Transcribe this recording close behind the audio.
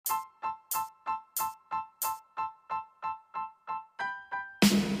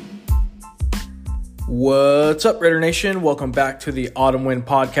What's up, Raider Nation? Welcome back to the Autumn Win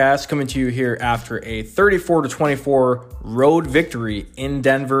Podcast, coming to you here after a 34-24 road victory in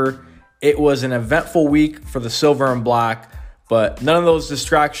Denver. It was an eventful week for the Silver and Black, but none of those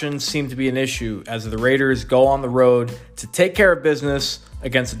distractions seem to be an issue as the Raiders go on the road to take care of business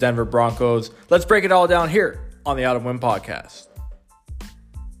against the Denver Broncos. Let's break it all down here on the Autumn Win Podcast.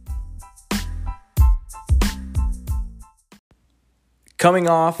 Coming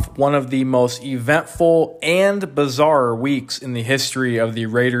off one of the most eventful and bizarre weeks in the history of the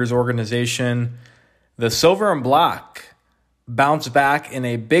Raiders organization, the Silver and Black bounced back in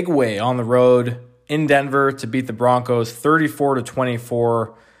a big way on the road in Denver to beat the Broncos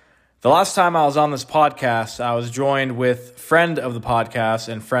 34-24. The last time I was on this podcast, I was joined with friend of the podcast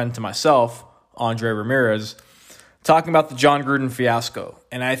and friend to myself, Andre Ramirez, talking about the John Gruden fiasco.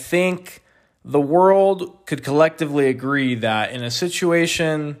 And I think the world could collectively agree that in a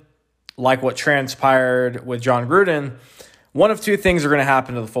situation like what transpired with John Gruden, one of two things are going to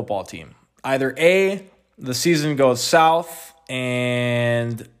happen to the football team. Either A, the season goes south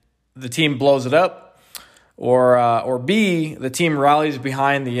and the team blows it up, or B, the team rallies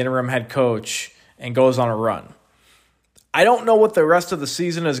behind the interim head coach and goes on a run. I don't know what the rest of the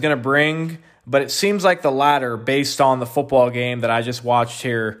season is going to bring, but it seems like the latter based on the football game that I just watched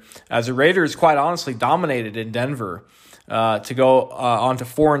here, as the Raiders quite honestly dominated in Denver to go on to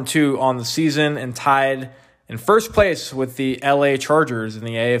 4-2 on the season and tied in first place with the LA Chargers in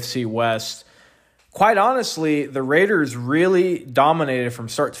the AFC West. Quite honestly, the Raiders really dominated from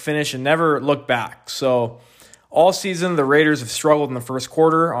start to finish and never looked back. So all season, the Raiders have struggled in the first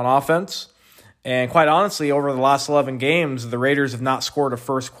quarter on offense. And quite honestly, over the last 11 games, the Raiders have not scored a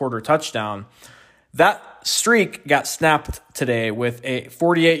first quarter touchdown. That streak got snapped today with a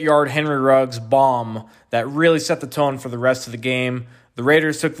 48-yard Henry Ruggs bomb that really set the tone for the rest of the game. The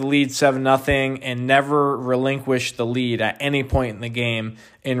Raiders took the lead 7-0 and never relinquished the lead at any point in the game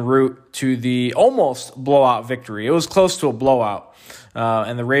en route to the almost blowout victory. It was close to a blowout.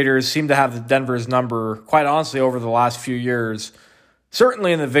 And the Raiders seem to have the Denver's number, quite honestly, over the last few years.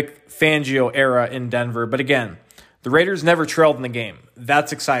 Certainly in the Vic Fangio era in Denver. But again, the Raiders never trailed in the game.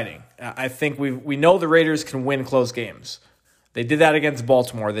 That's exciting. I think we know the Raiders can win close games. They did that against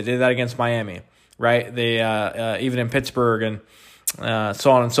Baltimore. They did that against Miami, right? They even in Pittsburgh and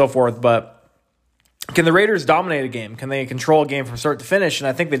so on and so forth. But can the Raiders dominate a game? Can they control a game from start to finish? And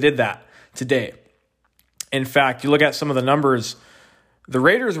I think they did that today. In fact, you look at some of the numbers, the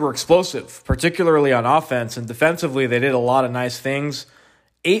Raiders were explosive, particularly on offense, and defensively they did a lot of nice things.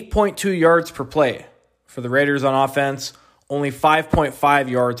 8.2 yards per play for the Raiders on offense, only 5.5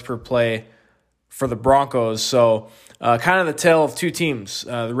 yards per play for the Broncos. So kind of the tale of two teams.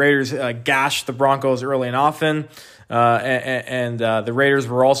 The Raiders gashed the Broncos early and often, and the Raiders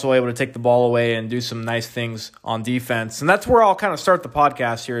were also able to take the ball away and do some nice things on defense. And that's where I'll kind of start the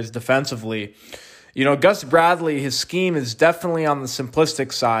podcast here, is defensively. You know, Gus Bradley, his scheme is definitely on the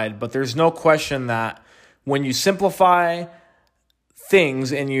simplistic side, but there's no question that when you simplify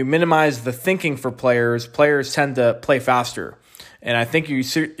things and you minimize the thinking for players tend to play faster. And I think you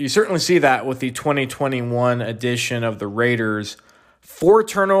certainly see that with the 2021 edition of the Raiders. 4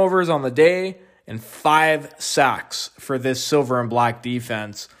 turnovers on the day and 5 sacks for this Silver and Black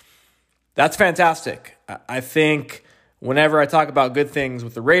defense. That's fantastic. I think whenever I talk about good things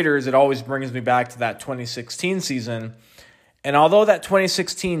with the Raiders, it always brings me back to that 2016 season. And although that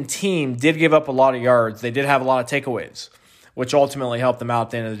 2016 team did give up a lot of yards, they did have a lot of takeaways, which ultimately helped them out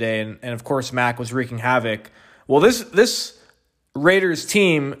at the end of the day. And of course, Mac was wreaking havoc. Well, this Raiders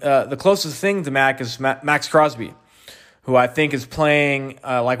team, the closest thing to Mac is Max Crosby, who I think is playing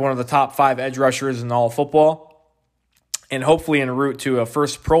like one of the top 5 edge rushers in all of football, and hopefully en route to a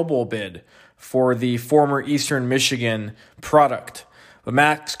first Pro Bowl bid for the former Eastern Michigan product. But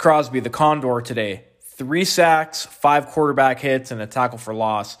Max Crosby, the Condor today, 3 sacks, 5 quarterback hits, and a tackle for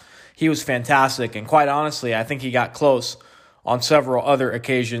loss. He was fantastic, and quite honestly, I think he got close on several other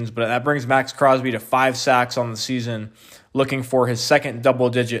occasions, but that brings Max Crosby to 5 sacks on the season, looking for his second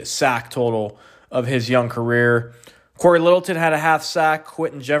double-digit sack total of his young career. Corey Littleton had a half sack,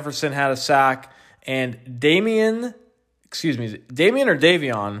 Quentin Jefferson had a sack, and Davion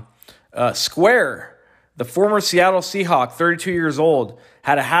Square, the former Seattle Seahawk, 32 years old,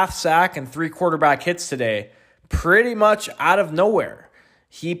 had a half sack and 3 quarterback hits today, pretty much out of nowhere.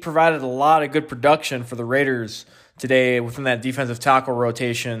 He provided a lot of good production for the Raiders today within that defensive tackle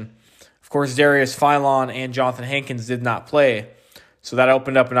rotation. Of course, Darius Philon and Jonathan Hankins did not play, so that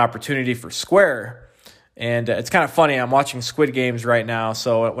opened up an opportunity for Square. And it's kind of funny. I'm watching Squid Games right now.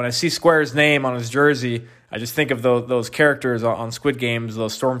 So when I see Square's name on his jersey, I just think of those characters on Squid Games,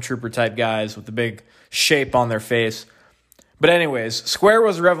 those stormtrooper type guys with the big shape on their face. But anyways, Square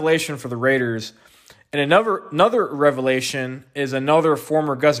was a revelation for the Raiders. And another revelation is another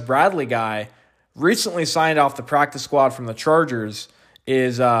former Gus Bradley guy recently signed off the practice squad from the Chargers.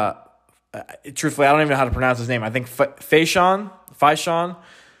 Is truthfully, I don't even know how to pronounce his name. I think Faishon.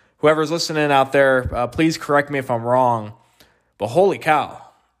 Whoever's listening out there, please correct me if I'm wrong. But holy cow.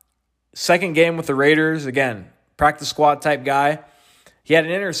 Second game with the Raiders. Again, practice squad type guy. He had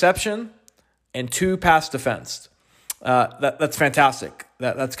an interception and 2 pass defensed. That's fantastic.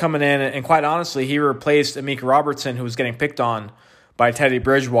 That's coming in. And quite honestly, he replaced Amika Robertson, who was getting picked on by Teddy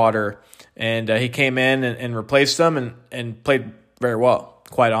Bridgewater. And he came in and replaced him and played very well,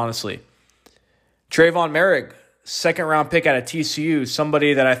 quite honestly. Trayvon Merrick, second-round pick out of TCU,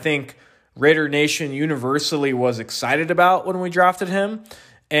 somebody that I think Raider Nation universally was excited about when we drafted him,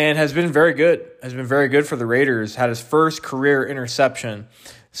 and has been very good. Has been very good for the Raiders. Had his first career interception,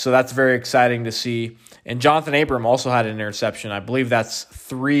 so that's very exciting to see. And Jonathan Abram also had an interception. I believe that's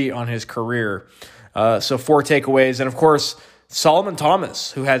 3 on his career. So 4 takeaways. And, of course, Solomon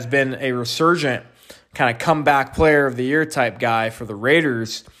Thomas, who has been a resurgent kind of comeback player of the year type guy for the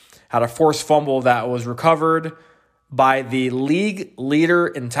Raiders, had a forced fumble that was recovered by the league leader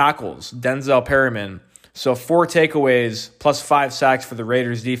in tackles, Denzel Perryman. So 4 takeaways plus 5 sacks for the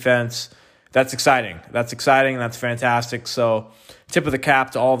Raiders defense. That's exciting. That's exciting. That's fantastic. So tip of the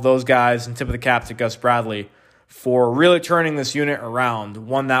cap to all of those guys, and tip of the cap to Gus Bradley for really turning this unit around.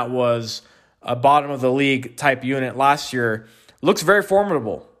 One that was a bottom of the league type unit last year. Looks very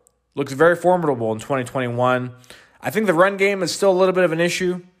formidable. Looks very formidable in 2021. I think the run game is still a little bit of an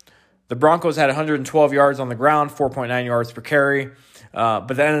issue. The Broncos had 112 yards on the ground, 4.9 yards per carry. But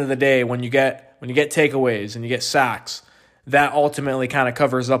at the end of the day, when you get takeaways and you get sacks, that ultimately kind of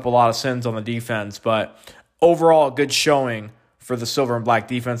covers up a lot of sins on the defense. But overall, a good showing for the Silver and Black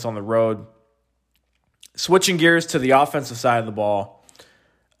defense on the road. Switching gears to the offensive side of the ball,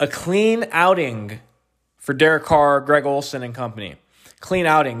 a clean outing for Derek Carr, Greg Olsen, and company. Clean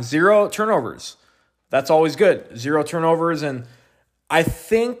outing, 0 turnovers. That's always good. 0 turnovers, and I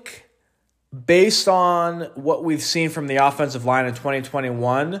think based on what we've seen from the offensive line in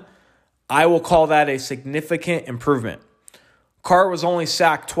 2021, I will call that a significant improvement. Carr was only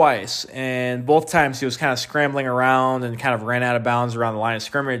sacked twice, and both times he was kind of scrambling around and kind of ran out of bounds around the line of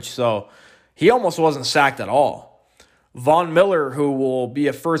scrimmage, so he almost wasn't sacked at all. Von Miller, who will be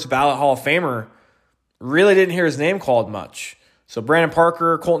a first ballot Hall of Famer, really didn't hear his name called much. So Brandon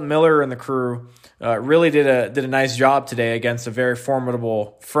Parker, Colton Miller, and the crew really did a nice job today against a very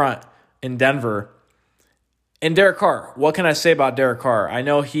formidable front in Denver. And Derek Carr, what can I say about Derek Carr? I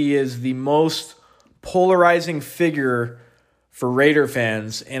know he is the most polarizing figure for Raider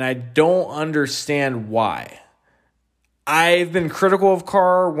fans, and I don't understand why. I've been critical of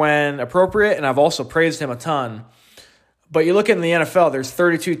Carr when appropriate, and I've also praised him a ton. But you look in the NFL, there's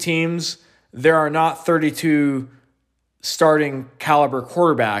 32 teams. There are not 32 starting caliber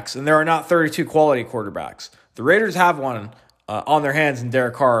quarterbacks, and there are not 32 quality quarterbacks. The Raiders have one on their hands in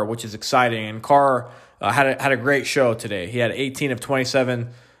Derek Carr, which is exciting. And Carr had a great show today. He had 18 of 27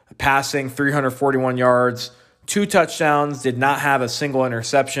 passing, 341 yards, 2 touchdowns, did not have a single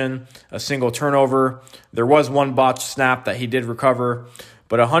interception, a single turnover. There was 1 botched snap that he did recover,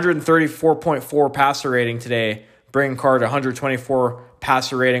 but 134.4 passer rating today, bringing Carr to 124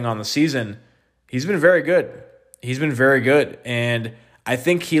 passer rating on the season. He's been very good. He's been very good, and I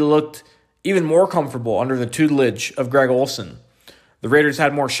think he looked even more comfortable under the tutelage of Greg Olsen. The Raiders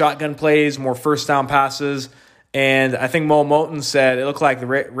had more shotgun plays, more first down passes, and I think Mo Moton said it looked like the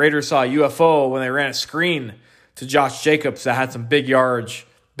Raiders saw a UFO when they ran a screen to Josh Jacobs that had some big yardage.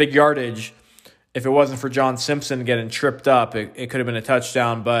 If it wasn't for John Simpson getting tripped up, it could have been a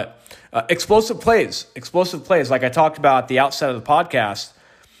touchdown. But explosive plays. Like I talked about at the outset of the podcast,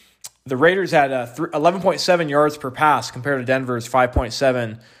 the Raiders had 11.7 yards per pass compared to Denver's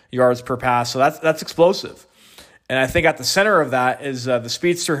 5.7 yards per pass. So that's explosive. And I think at the center of that is the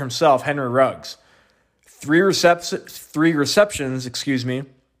speedster himself, Henry Ruggs. 3 receptions,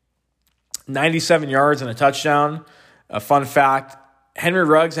 97 yards and a touchdown. A fun fact, Henry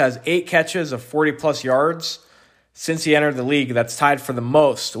Ruggs has 8 catches of 40-plus yards since he entered the league. That's tied for the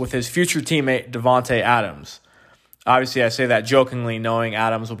most with his future teammate, Devontae Adams. Obviously, I say that jokingly, knowing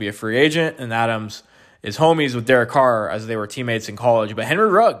Adams will be a free agent, and Adams is homies with Derek Carr as they were teammates in college. But Henry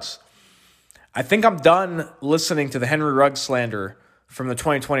Ruggs, I think I'm done listening to the Henry Ruggs slander from the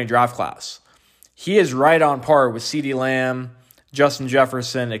 2020 draft class. He is right on par with CeeDee Lamb, Justin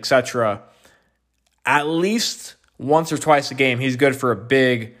Jefferson, etc. at least once or twice a game, he's good for a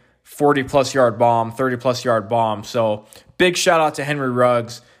big 40-plus yard bomb, 30-plus yard bomb. So big shout-out to Henry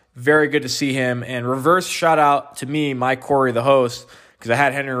Ruggs. Very good to see him. And reverse shout-out to me, Mike Corey, the host, because I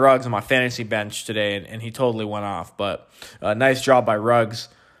had Henry Ruggs on my fantasy bench today, and he totally went off. But nice job by Ruggs.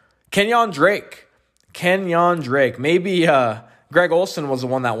 Kenyon Drake. Maybe Greg Olson was the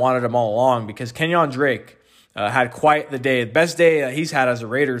one that wanted him all along, because Kenyon Drake had quite the day. The best day that he's had as a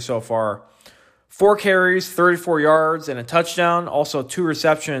Raider so far. 4 carries, 34 yards, and a touchdown. Also 2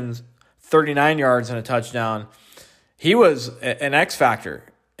 receptions, 39 yards, and a touchdown. He was an X factor,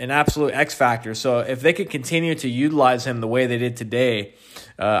 an absolute X factor. So if they could continue to utilize him the way they did today,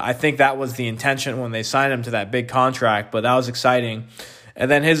 I think that was the intention when they signed him to that big contract. But that was exciting.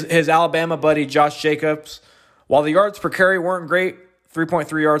 And then his Alabama buddy, Josh Jacobs, while the yards per carry weren't great,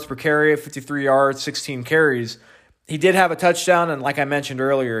 3.3 yards per carry, 53 yards, 16 carries, he did have a touchdown, and like I mentioned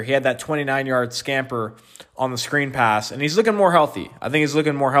earlier, he had that 29-yard scamper on the screen pass, and he's looking more healthy. I think he's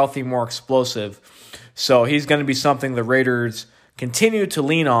looking more healthy, more explosive. So he's going to be something the Raiders continue to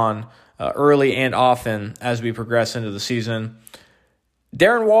lean on early and often as we progress into the season.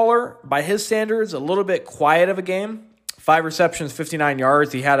 Darren Waller, by his standards, a little bit quiet of a game. 5 receptions, 59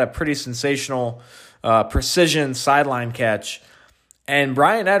 yards. He had a pretty sensational precision sideline catch. And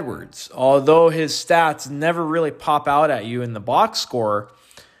Bryan Edwards, although his stats never really pop out at you in the box score,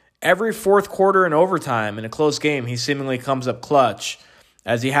 every fourth quarter and overtime in a close game, he seemingly comes up clutch,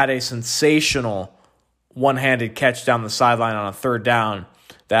 as he had a sensational one-handed catch down the sideline on a third down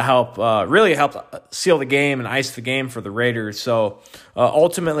that really helped seal the game and ice the game for the Raiders. So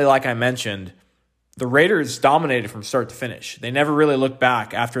ultimately, like I mentioned, the Raiders dominated from start to finish. They never really looked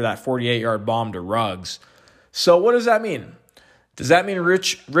back after that 48-yard bomb to Ruggs. So what does that mean? Does that mean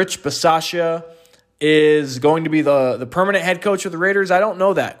Rich Bisaccia is going to be the permanent head coach of the Raiders? I don't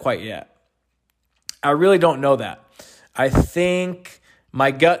know that quite yet. I really don't know that. I think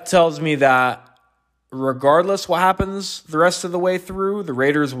my gut tells me that regardless what happens the rest of the way through, the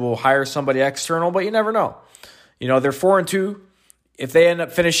Raiders will hire somebody external, but you never know. They're 4-2. If they end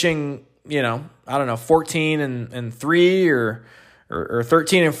up finishing, 14-3 or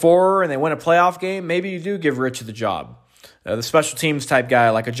 13-4 and they win a playoff game, maybe you do give Rich the job. The special teams type guy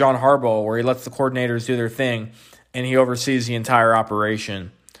like a John Harbaugh, where he lets the coordinators do their thing and he oversees the entire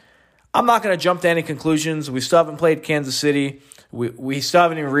operation. I'm not going to jump to any conclusions. We still haven't played Kansas City. We still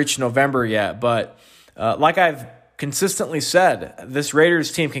haven't even reached November yet. But like I've consistently said, this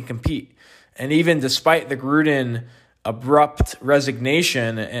Raiders team can compete. And even despite the Gruden abrupt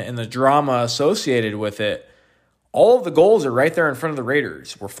resignation and the drama associated with it, all of the goals are right there in front of the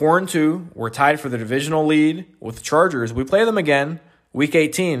Raiders. We're 4-2. We're tied for the divisional lead with the Chargers. We play them again, Week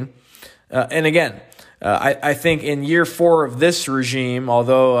 18. And again, I think in year 4 of this regime,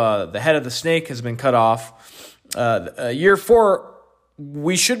 although the head of the snake has been cut off, year 4,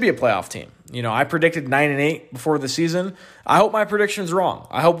 we should be a playoff team. I predicted 9-8 before the season. I hope my prediction's wrong.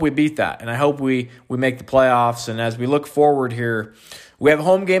 I hope we beat that, and I hope we make the playoffs. And as we look forward here, we have a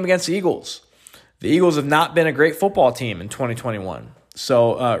home game against the Eagles. The Eagles have not been a great football team in 2021.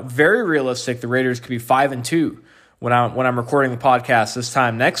 So very realistic, the Raiders could be 5-2 when I'm recording the podcast this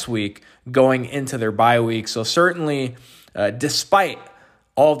time next week, going into their bye week. So certainly, despite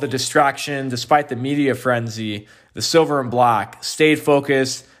all the distraction, despite the media frenzy, the Silver and Black stayed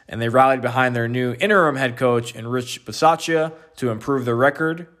focused, and they rallied behind their new interim head coach in Rich Bisaccia to improve their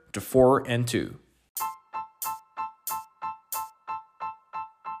record to 4-2.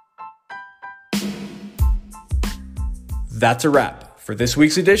 That's a wrap for this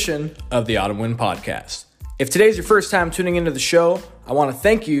week's edition of the Autumn Wind Podcast. If today's your first time tuning into the show, I want to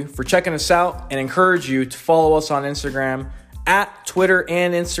thank you for checking us out and encourage you to follow us on Instagram, at Twitter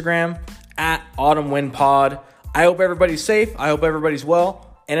and Instagram, at Autumn Wind Pod. I hope everybody's safe. I hope everybody's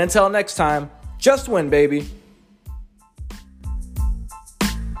well. And until next time, just win, baby.